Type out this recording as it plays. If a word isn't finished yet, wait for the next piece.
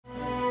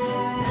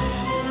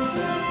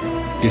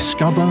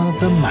Discover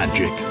the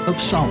magic of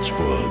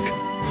Salzburg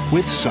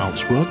with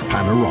Salzburg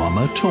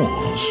Panorama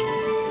Tours.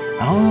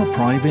 Our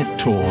private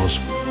tours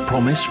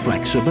promise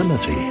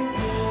flexibility,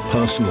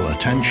 personal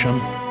attention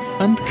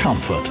and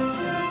comfort,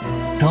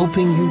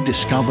 helping you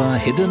discover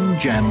hidden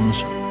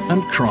gems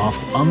and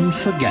craft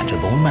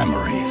unforgettable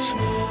memories.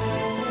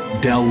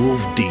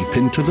 Delve deep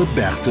into the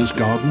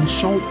Berchtesgaden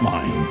Salt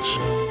Mines,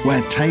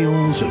 where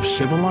tales of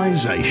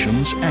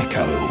civilizations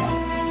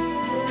echo.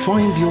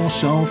 Find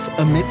yourself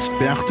amidst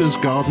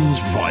Berchtesgaden's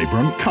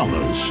vibrant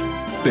colours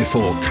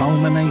before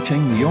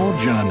culminating your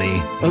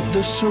journey at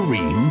the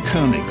serene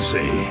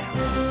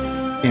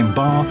Königssee.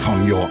 Embark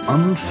on your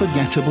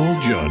unforgettable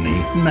journey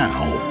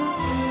now.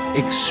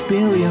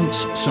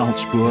 Experience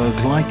Salzburg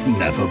like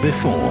never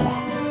before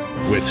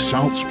with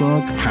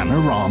Salzburg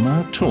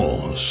Panorama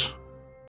Tours.